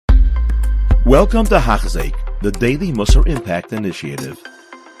Welcome to Hakdama, the Daily Musar Impact Initiative.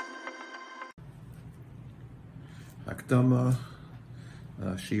 Hakdama,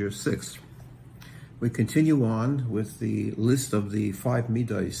 Shiur 6. We continue on with the list of the 5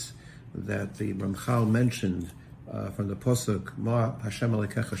 midos that the Ramchal mentioned from the Pasuk, Ma Hashem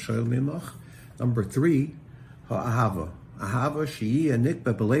Elokecha Shoel Mimach. Number 3, Ha'ahava. Ahava she'iyeh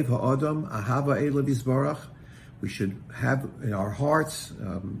nikba b'leiv ha'adam, ahava elev yisbarach. We should have in our hearts,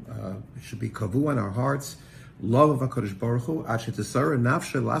 it should be kavu in our hearts, love of HaKadosh Baruch Hu,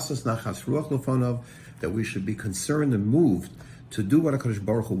 that we should be concerned and moved to do what HaKadosh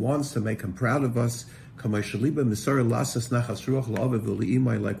Baruch Hu wants, to make Him proud of us, like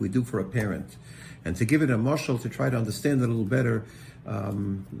we do for a parent. And to give it a mashal, to try to understand it a little better,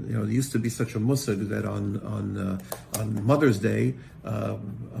 there used to be such a musad that on Mother's Day, a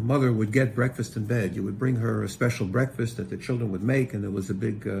mother would get breakfast in bed. You would bring her a special breakfast that the children would make, and there was a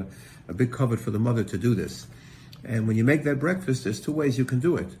big covet for the mother to do this. And when you make that breakfast, there's 2 ways you can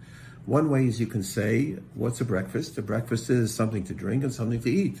do it. One way is you can say, what's a breakfast? A breakfast is something to drink and something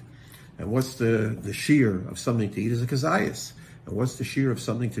to eat. And what's the shear of something to eat is a kazayas. And what's the shear of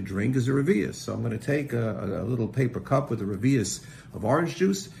something to drink is a revius. So I'm going to take a little paper cup with a revius of orange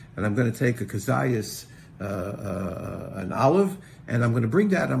juice, and I'm going to take a kazayas, an olive, and I'm going to bring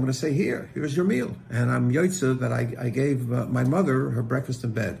that. I'm going to say, here's your meal. And I'm yotze that I gave my mother her breakfast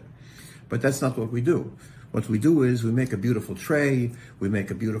in bed. But that's not what we do. What we do is we make a beautiful tray, we make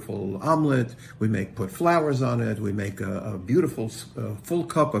a beautiful omelet, put flowers on it, we make a beautiful full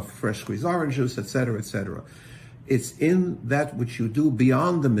cup of fresh squeezed orange juice, etc., etc. It's in that which you do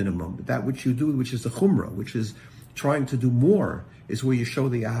beyond the minimum, that which you do, which is the chumrah, which is trying to do more, is where you show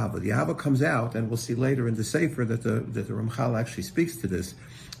the ahava. The ahava comes out, and we'll see later in the Sefer that the Ramchal actually speaks to this.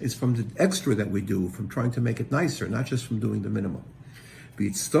 It's from the extra that we do, from trying to make it nicer, not just from doing the minimum.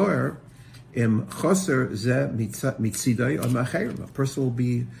 B'yitztor, im choser ze mitzidai or macherim. A person will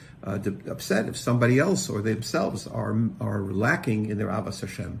be upset if somebody else or themselves are lacking in their avas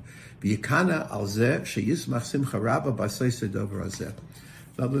Hashem. V'yikana al zeh sheyismach simcha rabba b'asayse dover hazeh.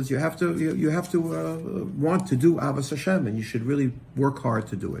 In other words, you have to want to do avas Hashem, and you should really work hard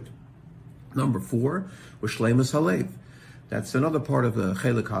to do it. Number 4 was shleimus halev. That's another part of the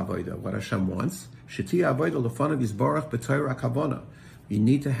chelik havodah, what Hashem wants. Sheti avodah lefanav yisbarach b'torah kavana. You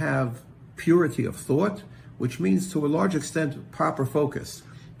need to have purity of thought, which means to a large extent proper focus.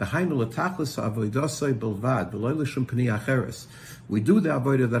 We do the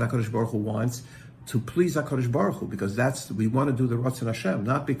avodah that HaKadosh Baruch Hu wants to please HaKadosh Baruch Hu, because we want to do the Ratzon Hashem,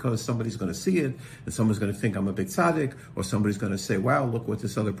 not because somebody's going to see it, and someone's going to think I'm a big tzaddik, or somebody's going to say, wow, look what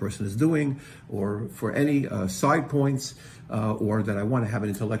this other person is doing, or for any side points, or that I want to have an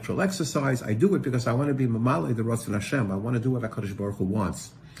intellectual exercise. I do it because I want to be Mamale the Ratzon Hashem. I want to do what HaKadosh Baruch Hu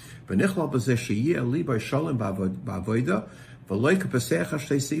wants.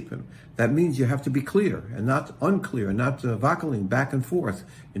 That means you have to be clear and not unclear, not vacillating back and forth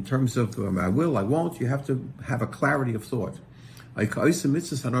in terms of I will, I won't. You have to have a clarity of thought. Or you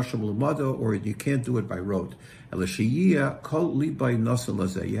can't do it by rote. You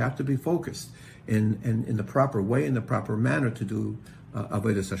have to be focused in the proper way, in the proper manner to do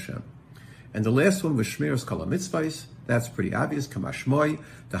Avodas Hashem. And the last one was Shmiras Kol HaMitzvahs. That's pretty obvious. Kamashmoy.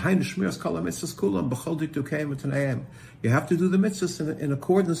 Dahainu Shmiras Kol HaMitzvahs Kulam B'chol Dikdukeim V'Tanayim. You have to do the mitzvahs in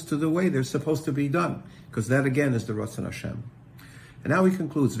accordance to the way they're supposed to be done, because that again is the Ratzon Hashem. And now he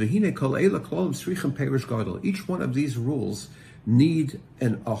concludes, V'hine Kol Eila Klolim Srichem Perish Gadol. Each one of these rules need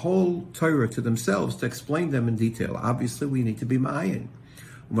a whole Torah to themselves to explain them in detail. Obviously, we need to be ma'ayin.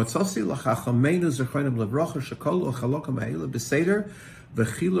 U'matzasi l'chachameinu zechronim levrocha shekol uchalokam ha'ela b'seder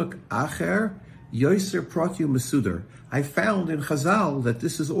v'chiluk acher yoser protyu mesudar. I found in Chazal that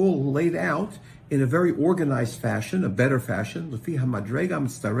this is all laid out in a very organized fashion, a better fashion,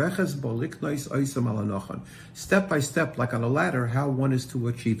 step by step, like on a ladder, how one is to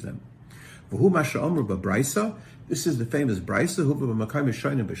achieve them. This is the famous Braisa,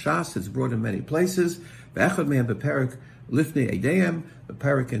 it's brought in many places. The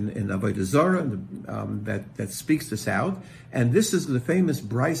parak in Avodah Zarah that speaks this out, and this is the famous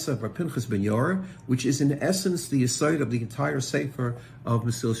Braisa of Rav Pinchas ben Yair, which is in essence the yesod of the entire Sefer of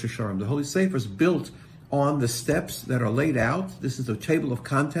Mesilas Yesharim. The Holy Sefer is built on the steps that are laid out. This is the table of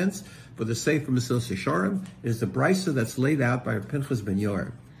contents for the Sefer Mesilas Yesharim. It is the Braisa that's laid out by Rav Pinchas ben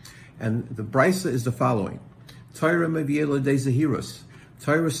Yair, and the Braisa is the following: Torah meviela de zehirus.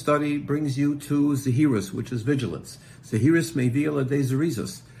 Torah study brings you to zehirus, which is vigilance. Zehirus meviela de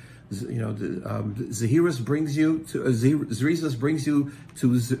zerizos. Zehirus brings you to Zerizos brings you to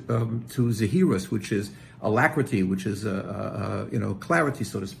Zehirus, which is alacrity, which is clarity,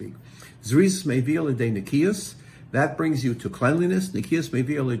 so to speak. Zris mevia l'dei nikiyas, that brings you to cleanliness. Nikiyas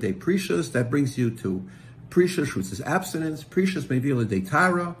mevia l'dei precious, that brings you to precious, which is abstinence. Precious mevia l'dei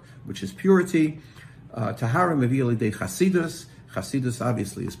tara, which is purity. Tahara mevia l'dei chasidus. Chasidus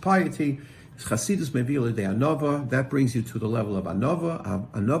obviously is piety. Chasidus mevia l'dei anova, that brings you to the level of anova.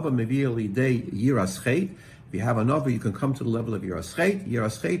 Anova mevia l'dei yiras chet. If you have anova, you can come to the level of yiras chet.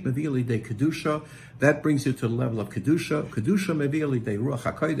 Yiras chet mevia l'dei kedusha, that brings you to the level of kedusha. Kedusha mevia l'dei ruach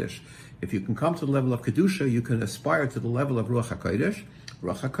hakodesh. If you can come to the level of kedusha, you can aspire to the level of ruach hakodesh.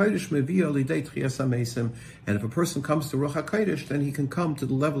 Ruach hakodesh mevia l'dei tchias hamesim, and if a person comes to ruach hakodesh, then he can come to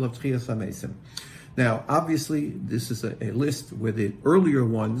the level of tchias hamesim. Now, obviously, this is a list where the earlier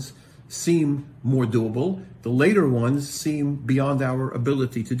ones seem more doable. The later ones seem beyond our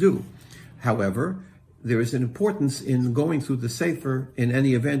ability to do. However, there is an importance in going through the Sefer in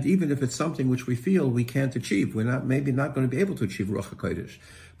any event, even if it's something which we feel we can't achieve. We're maybe not going to be able to achieve Ruach HaKodesh,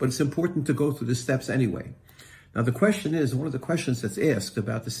 but it's important to go through the steps anyway. Now, the question is, one of the questions that's asked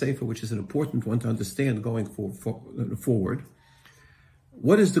about the Sefer, which is an important one to understand going forward,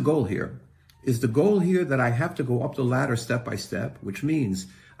 what is the goal here? Is the goal here that I have to go up the ladder step by step, which means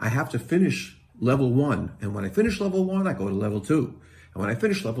I have to finish level 1. And when I finish level 1, I go to level 2. And when I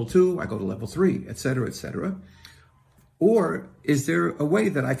finish level 2, I go to level 3, etc., etc. Or is there a way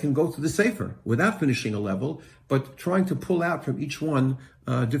that I can go through the Sefer without finishing a level, but trying to pull out from each one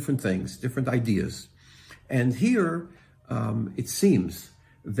different things, different ideas? And here, it seems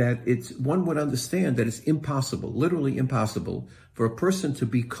that one would understand that it's impossible, literally impossible, for a person to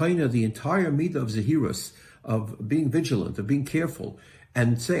be kaina the entire midah of zehirus, of being vigilant, of being careful,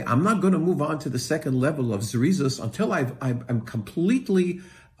 and say, I'm not going to move on to the second level of zerizus until I'm completely,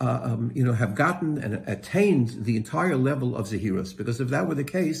 have gotten and attained the entire level of zehirus. Because if that were the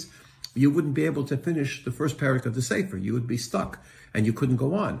case, you wouldn't be able to finish the first parak of the Sefer. You would be stuck and you couldn't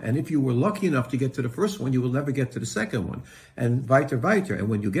go on. And if you were lucky enough to get to the first one, you will never get to the second one. And weiter. And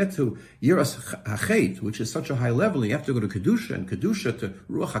when you get to Yiras HaChet, which is such a high level, you have to go to Kedusha, and Kedusha to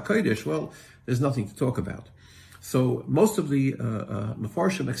Ruach HaKodesh, well, there's nothing to talk about. So most of the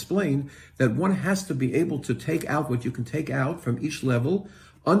Mefarshim explain that one has to be able to take out what you can take out from each level,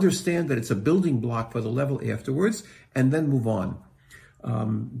 understand that it's a building block for the level afterwards, and then move on.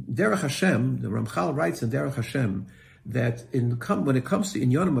 Derech Hashem, the Ramchal writes in Derech Hashem that when it comes to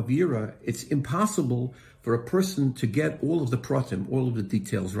Inyanim of Yira, it's impossible for a person to get all of the pratim, all of the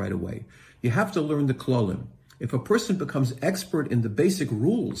details right away. You have to learn the klolim. If a person becomes expert in the basic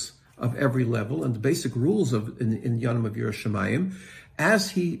rules of every level and the basic rules in Inyanim of Yira Shemayim,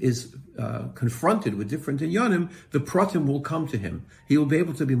 as he is confronted with different inyanim, the pratim will come to him. He will be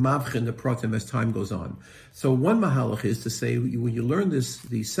able to be mavchin the pratim as time goes on. So one mahalach is to say, when you learn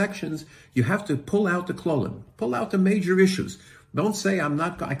these sections, you have to pull out the klolim, pull out the major issues. Don't say,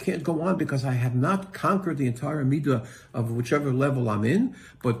 I can't go on because I have not conquered the entire midah of whichever level I'm in,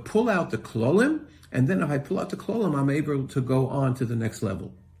 but pull out the klolim, and then if I pull out the klolim, I'm able to go on to the next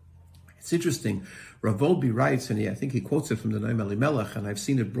level. It's interesting. Rav Volbe writes, and I think he quotes it from the Naim Elimelech, and I've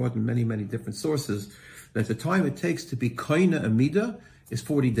seen it brought in many, many different sources, that the time it takes to be kaina a midah is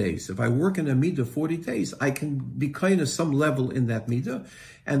 40 days. If I work in a midah 40 days, I can be kaina some level in that midah.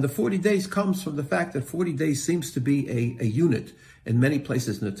 And the 40 days comes from the fact that 40 days seems to be a unit. In many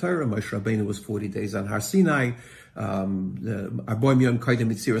places in the Torah, Moshe Rabbeinu was 40 days on Har Sinai. Arboim Yom Kaidem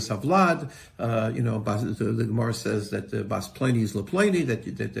Mitziras Havlad. The Gemara says that Bas Pliny is Lepliny,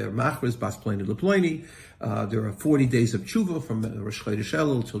 that their Machra is Bas Pliny Lepliny. There are 40 days of tshuva from Rosh Chodesh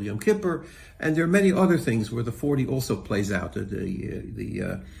Elul till Yom Kippur, and there are many other things where the 40 also plays out.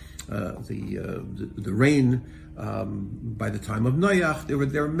 The rain by the time of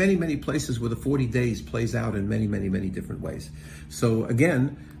Noach. There are many, many places where the 40 days plays out in many, many, many different ways. So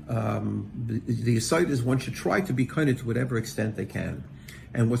again, the aside is one should try to be kind to whatever extent they can.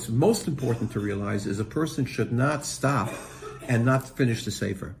 And what's most important to realize is a person should not stop and not finish the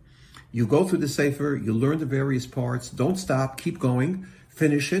Sefer. You go through the Sefer, you learn the various parts, don't stop, keep going,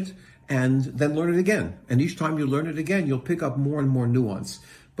 finish it, and then learn it again. And each time you learn it again, you'll pick up more and more nuance.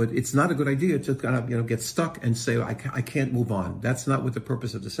 But it's not a good idea to kind of get stuck and say, I can't move on. That's not what the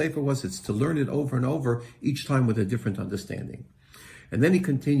purpose of the Sefer was. It's to learn it over and over, each time with a different understanding. And then he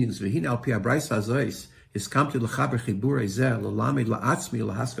continues, I wrote this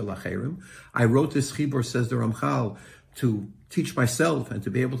chibur, says the Ramchal, to teach myself and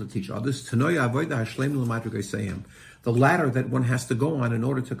to be able to teach others. the ladder that one has to go on in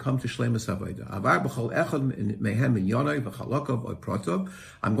order to come to Shleimus Avodah.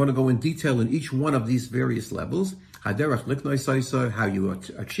 I'm going to go in detail in each one of these various levels. How you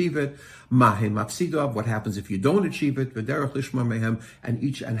achieve it, what happens if you don't achieve it,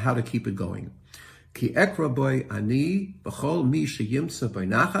 and how to keep it going. You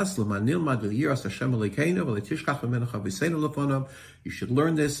should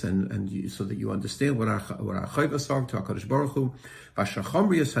learn this and so that you understand what our chayvas are to HaKadosh Baruch Hu.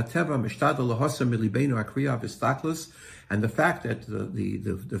 And the fact that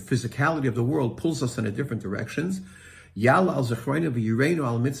the physicality of the world pulls us in a different directions. Reading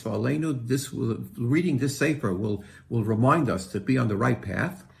this sefer will remind us to be on the right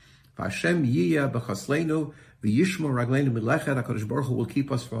path. HaKadosh Baruch Hu will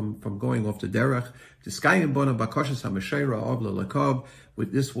keep us from going off the derech.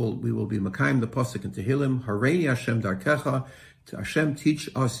 With this we will be Makayim the pasuk in Tehillim. Hareini Hashem darkecha. Hashem, teach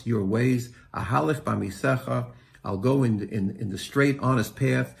us your ways. Ahalech b'misecha. I'll go in the straight, honest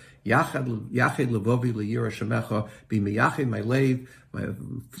path. Yachid levovi liyira shemecha. Be miyachid my leiv,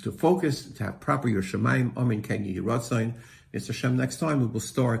 to focus, to have proper your shemaim. Amin ken yiratzayin. It's Hashem. Next time we will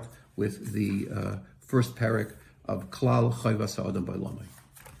start with the first parak of Klal Chayvas Ha'adam B'Olamai.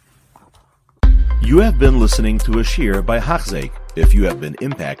 You have been listening to a shir by Hachzeik. If you have been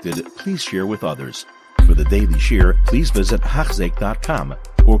impacted, please share with others. For the daily shir, please visit Hachzeik.com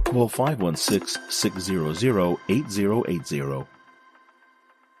or call 516-600-8080.